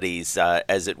modalities,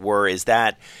 as it were. Is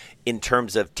that in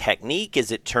terms of technique?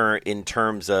 Is it in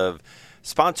terms of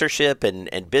sponsorship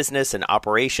and business and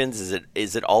operations?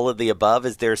 Is it all of the above?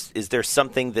 Is there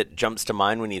something that jumps to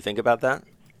mind when you think about that?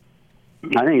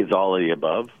 I think it's all of the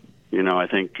above. I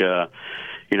think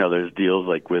there's deals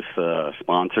like with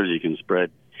sponsors.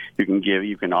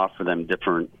 You can offer them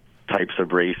different types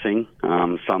of racing.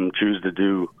 Some choose to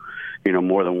do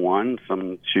more than one.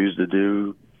 Some choose to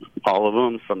do all of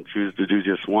them. Some choose to do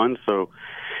just one. So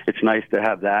it's nice to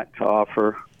have that to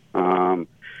offer.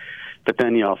 But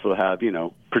then you also have,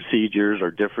 procedures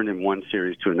are different in one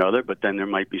series to another, but then there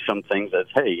might be some things that,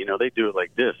 hey, they do it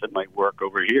like this. It might work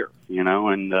over here,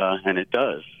 and it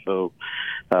does. So,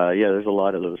 there's a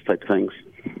lot of those type of things.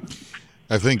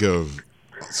 I think of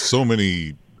so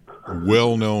many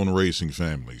well-known racing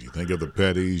families. You think of the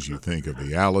Pettys, you think of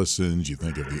the Allisons, you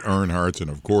think of the Earnhardts, and,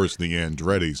 of course, the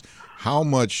Andrettis. How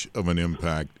much of an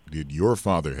impact did your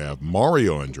father have,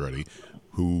 Mario Andretti,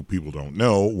 who people don't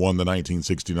know won the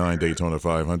 1969 Daytona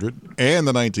 500 and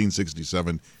the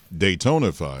 1967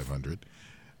 Daytona 500?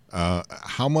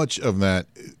 How much of that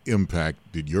impact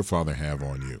did your father have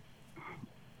on you?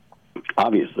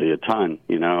 Obviously, a ton.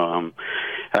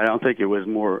 I don't think it was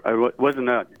more. It wasn't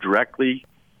directly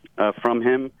from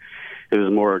him. It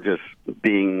was more just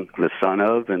being the son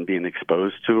of and being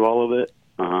exposed to all of it.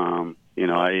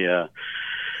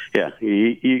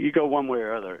 You go one way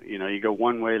or other. You go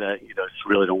one way that you just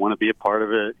really don't want to be a part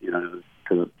of it.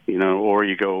 Or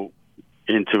you go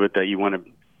into it that you want to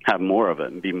have more of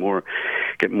it and get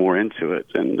more into it.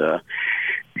 And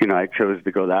I chose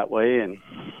to go that way, and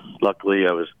luckily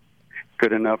I was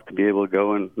good enough to be able to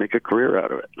go and make a career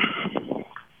out of it.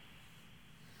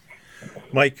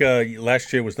 Mike,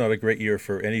 last year was not a great year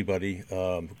for anybody,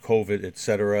 COVID, et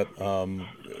cetera.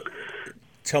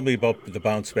 Tell me about the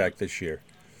bounce back this year.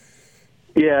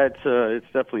 Yeah, it's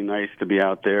definitely nice to be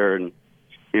out there, and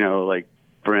like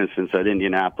for instance at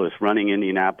Indianapolis, running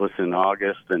Indianapolis in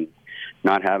August and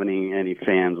not having any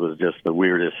fans was just the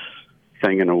weirdest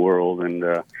thing in the world, and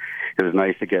it was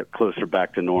nice to get closer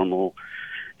back to normal.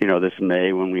 This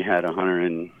May when we had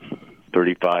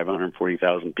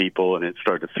 140,000 people, and it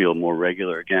started to feel more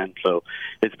regular again. So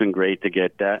it's been great to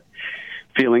get that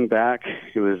feeling back.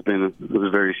 It was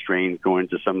very strange going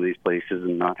to some of these places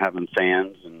and not having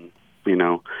fans, and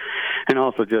and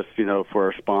also just for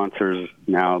our sponsors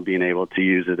now being able to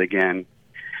use it again,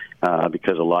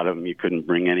 because a lot of them you couldn't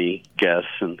bring any guests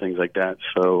and things like that.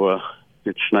 So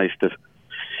it's nice to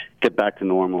get back to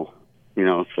normal.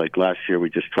 It's like last year we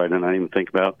just tried to not even think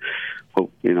about,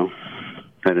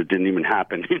 that it didn't even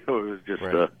happen. It was just,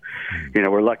 right.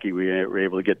 We're lucky we were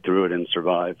able to get through it and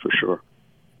survive for sure.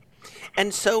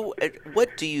 And so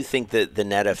what do you think that the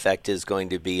net effect is going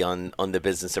to be on the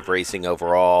business of racing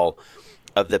overall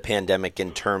of the pandemic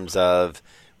in terms of,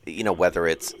 whether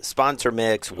it's sponsor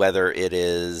mix, whether it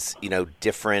is,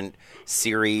 different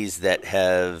series that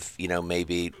have,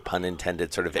 maybe, pun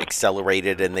intended, sort of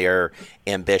accelerated in their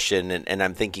ambition. And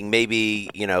I'm thinking maybe,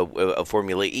 a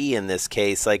Formula E in this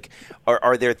case, like,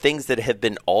 are there things that have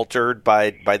been altered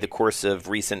by the course of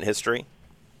recent history?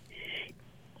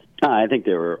 I think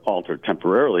they were altered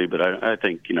temporarily, but I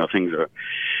think, things are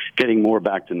getting more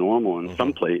back to normal. And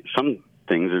some things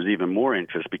there's even more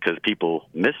interest because people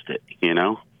missed it,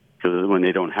 because when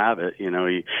they don't have it,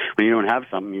 when you don't have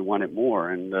something, you want it more.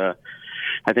 And I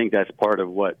think that's part of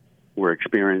what we're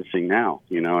experiencing now.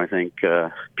 I think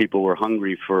people were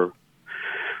hungry for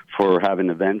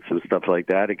having events and stuff like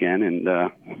that again. And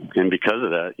because of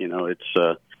that,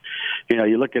 it's,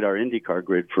 you look at our IndyCar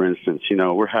grid, for instance,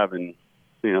 we're having,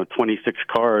 26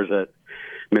 cars at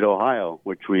Mid-Ohio,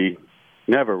 which we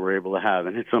never were able to have.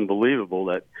 And it's unbelievable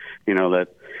that, that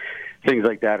things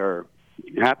like that are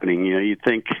happening. You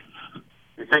think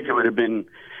it would have been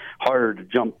harder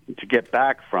to get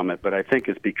back from it, but I think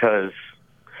it's because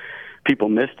people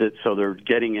missed it, so they're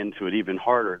getting into it even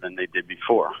harder than they did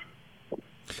before.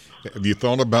 Have you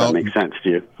thought about... That makes sense to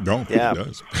you? No, yeah. It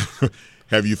does.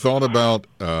 Have you thought about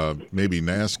maybe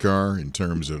NASCAR in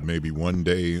terms of maybe one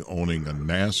day owning a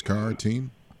NASCAR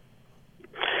team?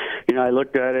 I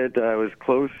looked at it. I was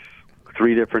close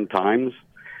 3 different times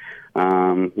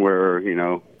where,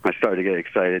 I started to get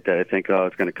excited that I think,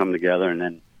 it's going to come together. And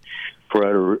then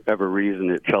for whatever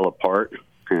reason, it fell apart.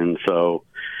 And so,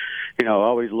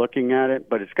 always looking at it,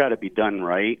 but it's got to be done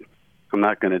right. I'm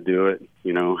not going to do it,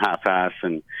 half-ass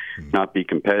and not be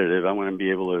competitive. I want to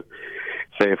be able to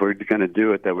say if we're going to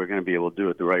do it, that we're going to be able to do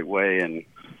it the right way. And,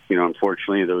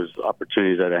 unfortunately, those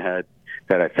opportunities that I had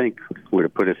that I think would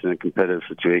have put us in a competitive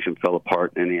situation fell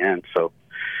apart in the end. So,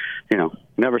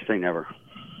 never say never.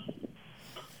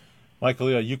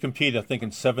 Michael, you compete, I think,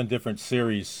 in 7 different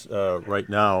series right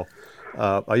now.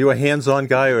 Are you a hands-on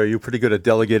guy, or are you pretty good at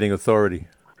delegating authority?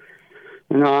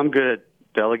 No, I'm good at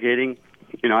delegating.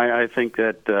 I think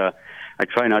that I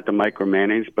try not to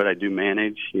micromanage, but I do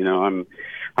manage.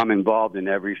 I'm involved in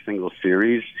every single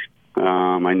series.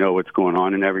 I know what's going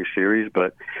on in every series,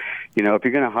 but if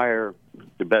you're going to hire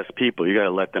the best people, you got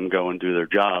to let them go and do their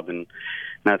job, and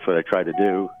that's what I try to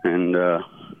do. And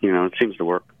it seems to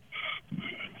work.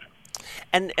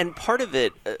 And part of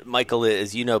it, Michael,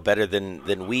 is better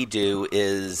than we do,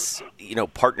 is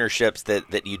partnerships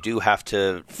that you do have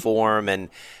to form. And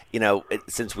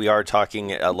since we are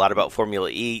talking a lot about Formula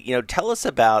E, tell us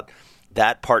about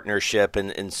that partnership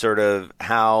and sort of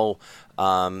how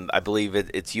I believe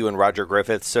it's you and Roger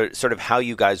Griffith, so sort of how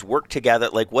you guys work together.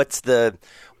 Like, what's the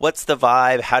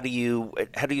vibe? How do you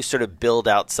sort of build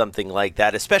out something like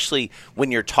that, especially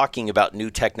when you're talking about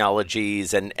new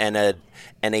technologies and a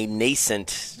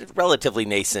relatively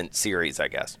nascent series, I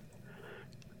guess?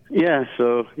 Yeah,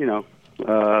 so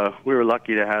we were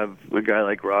lucky to have a guy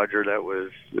like Roger that was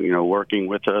working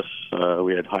with us.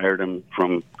 We had hired him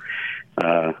from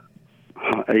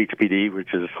HPD,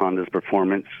 which is Honda's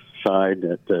performance side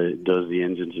that does the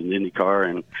engines in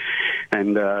IndyCar,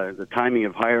 and the timing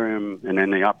of hiring him and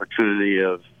then the opportunity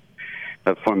of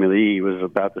Formula E was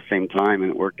about the same time,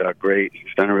 and it worked out great.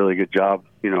 He's done a really good job,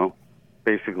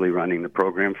 basically running the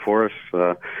program for us.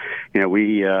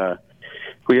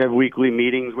 We have weekly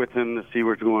meetings with him to see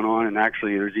what's going on, and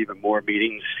actually there's even more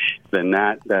meetings than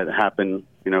that happen,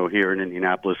 here in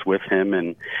Indianapolis with him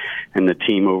and the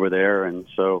team over there. And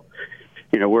so,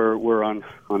 we're on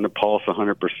the pulse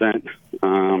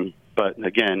 100%. But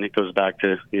again, it goes back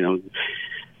to,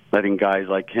 letting guys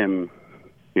like him,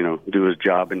 do his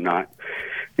job and not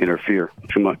interfere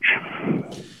too much.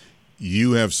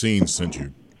 You have seen, since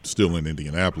you're still in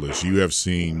Indianapolis, you have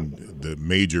seen the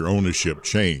major ownership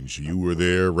change. You were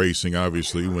there racing,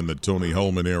 obviously, when the Tony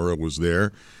Holman era was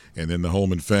there, and then the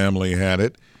Holman family had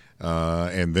it.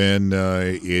 And then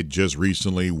it just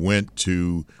recently went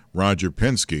to Roger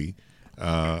Penske.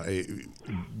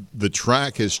 The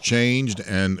track has changed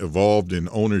and evolved in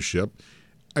ownership.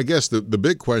 I guess the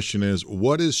big question is,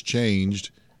 what has changed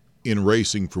in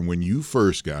racing from when you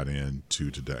first got in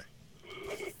to today?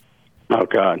 Oh,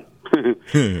 God.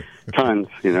 Tons.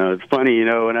 It's funny,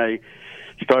 when I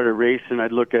started racing,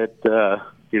 I'd look at,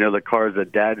 the cars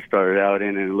that Dad started out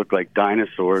in, and it looked like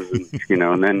dinosaurs. And,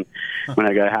 and then when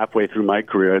I got halfway through my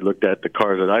career, I looked at the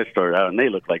cars that I started out, and they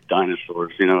looked like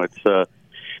dinosaurs.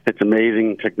 It's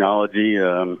amazing technology.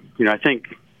 I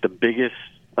think the biggest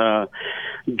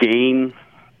gain,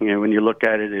 when you look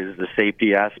at it, is the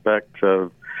safety aspect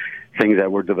of things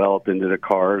that were developed into the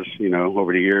cars,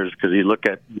 over the years. Because you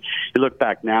look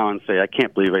back now and say, I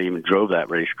can't believe I even drove that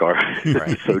race car.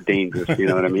 Right. It's so dangerous, you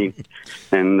know what I mean?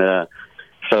 And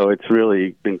so it's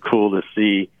really been cool to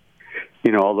see,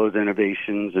 all those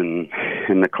innovations,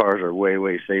 and the cars are way,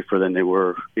 way safer than they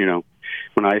were,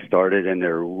 when I started, and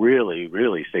they're really,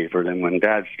 really safer than when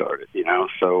Dad started,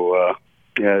 So,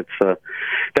 it's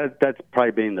that's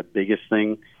probably been the biggest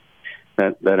thing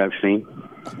that I've seen.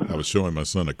 I was showing my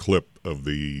son a clip of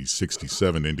the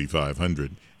 67 Indy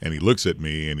 500, and he looks at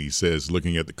me and he says,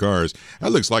 looking at the cars,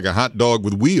 that looks like a hot dog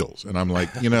with wheels. And I'm like,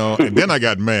 and then I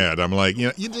got mad. I'm like,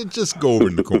 you just go over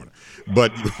in the corner.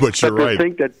 But you're right. I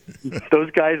think that those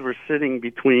guys were sitting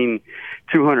between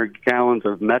 200 gallons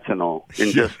of methanol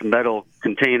in just metal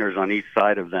containers on each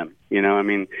side of them.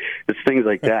 It's things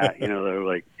like that. They're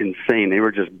like insane. They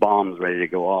were just bombs ready to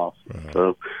go off.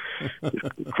 So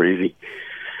it's crazy.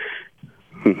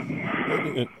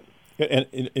 And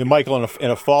Michael,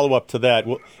 in a follow-up to that,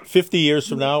 50 years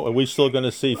from now, are we still going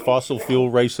to see fossil fuel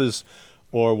races,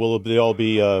 or will they all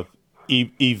be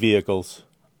e-vehicles?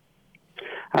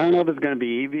 I don't know if it's going to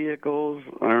be e-vehicles.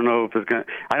 I don't know if it's going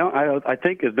to. I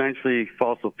think eventually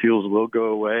fossil fuels will go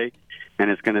away, and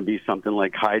it's going to be something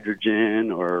like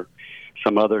hydrogen or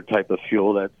some other type of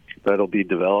fuel that'll be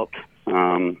developed.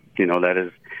 That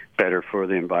is better for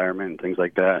the environment and things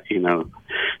like that.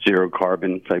 Zero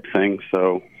carbon type thing.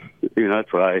 So,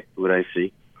 that's what I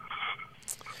see.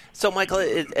 So, Michael,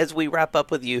 as we wrap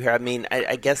up with you here,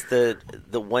 I guess the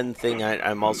one thing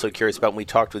I'm also curious about, when we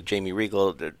talked with Jamie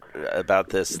Regal about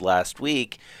this last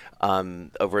week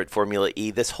over at Formula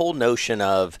E, this whole notion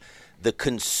of the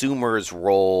consumer's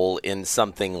role in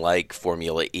something like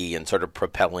Formula E and sort of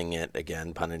propelling it,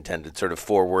 again, pun intended, sort of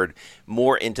forward,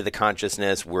 more into the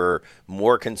consciousness. We're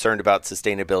more concerned about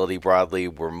sustainability broadly.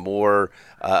 We're more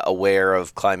aware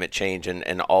of climate change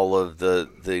and all of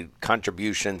the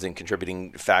contributions and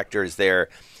contributing factors there.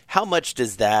 How much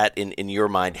does that, in your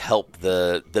mind, help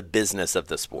the business of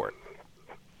the sport?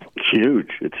 It's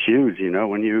huge. It's huge.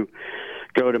 When you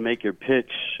go to make your pitch,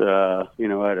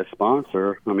 at a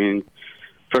sponsor,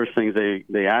 first things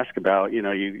they ask about,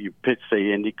 you pitch, say,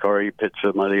 IndyCar, you pitch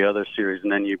some of the other series,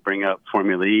 and then you bring up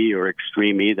Formula E or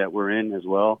Extreme E that we're in as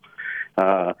well.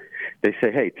 They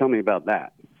say, hey, tell me about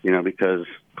that, because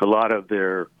a lot of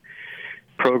their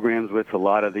programs with a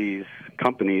lot of these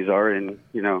companies are in,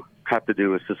 have to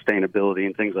do with sustainability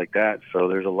and things like that. So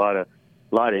there's a lot of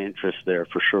interest there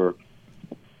for sure.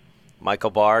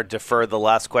 Michael Barr, defer the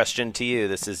last question to you.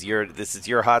 This is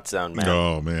your hot zone, man.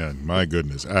 Oh man, my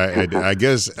goodness. I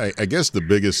guess the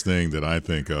biggest thing that I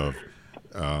think of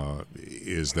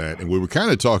is that, and we were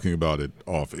kind of talking about it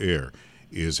off air,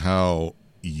 is how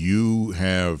you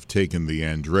have taken the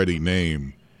Andretti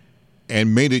name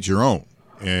and made it your own.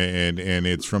 And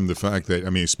it's from the fact that, I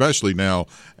mean, especially now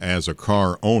as a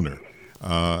car owner,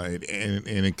 and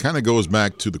it kind of goes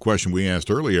back to the question we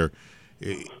asked earlier.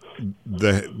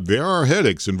 There are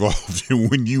headaches involved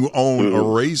when you own a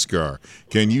race car.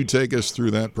 Can you take us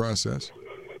through that process?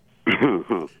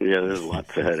 Yeah, there's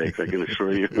lots of headaches, I can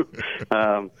assure you.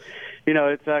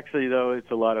 It's actually, though,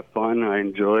 it's a lot of fun. I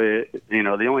enjoy it.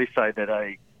 The only side that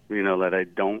I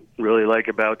don't really like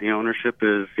about the ownership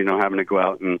is, having to go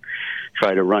out and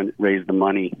try to raise the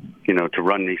money, to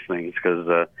run these things,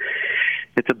 because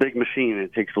it's a big machine.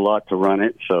 It takes a lot to run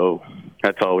it, so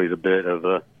that's always a bit of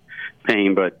a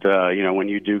pain. But, when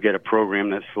you do get a program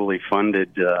that's fully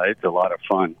funded, it's a lot of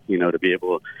fun, to be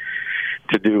able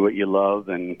to do what you love.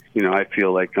 And, I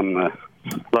feel like I'm the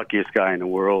luckiest guy in the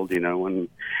world, when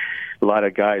a lot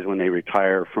of guys, when they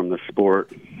retire from the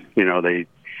sport,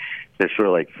 they're sort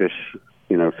of like fish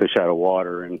out of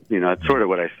water. And, that's sort of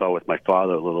what I saw with my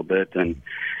father a little bit. And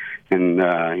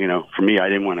for me, I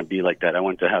didn't want to be like that. I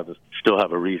wanted to still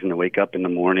have a reason to wake up in the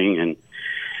morning.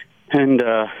 And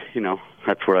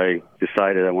that's where I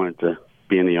decided I wanted to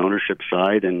be in the ownership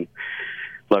side. And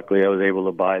luckily I was able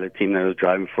to buy the team that I was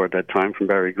driving for at that time from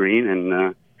Barry Green.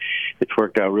 And, it's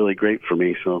worked out really great for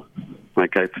me. So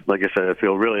like I said, I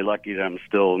feel really lucky that I'm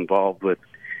still involved with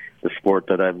the sport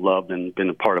that I've loved and been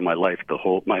a part of my life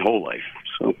my whole life.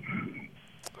 So,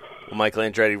 well, Michael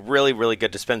Andretti, really, really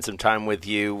good to spend some time with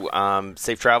you.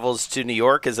 Safe travels to New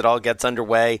York as it all gets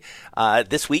underway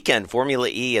this weekend. Formula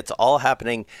E, it's all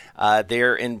happening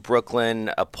there in Brooklyn,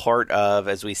 a part of,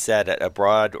 as we said, a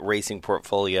broad racing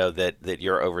portfolio that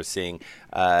you're overseeing.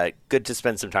 Good to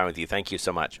spend some time with you. Thank you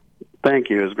so much.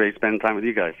 Thank you. It was great spending time with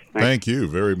you guys. Thank you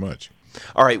very much.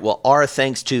 All right, well, our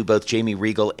thanks to both Jamie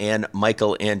Regal and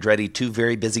Michael Andretti, two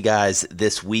very busy guys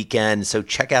this weekend. So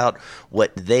check out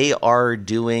what they are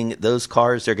doing. Those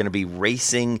cars are going to be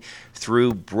racing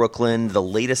through Brooklyn, the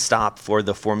latest stop for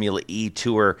the Formula E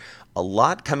Tour. A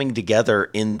lot coming together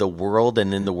in the world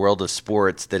and in the world of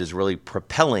sports that is really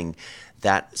propelling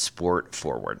that sport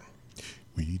forward.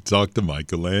 We talked to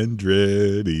Michael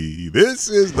Andretti. This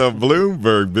is the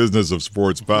Bloomberg Business of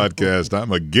Sports podcast.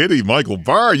 I'm a giddy Michael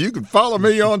Barr. You can follow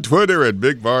me on Twitter at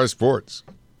Big Bar Sports.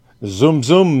 Zoom,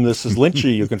 zoom. This is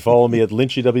Lynchy. You can follow me at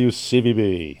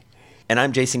LynchyWCVB. And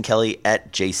I'm Jason Kelly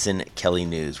at Jason Kelly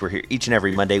News. We're here each and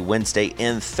every Monday, Wednesday,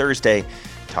 and Thursday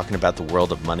talking about the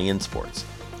world of money and sports.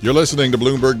 You're listening to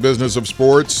Bloomberg Business of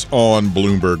Sports on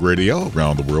Bloomberg Radio,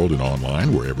 around the world and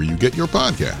online, wherever you get your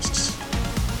podcasts.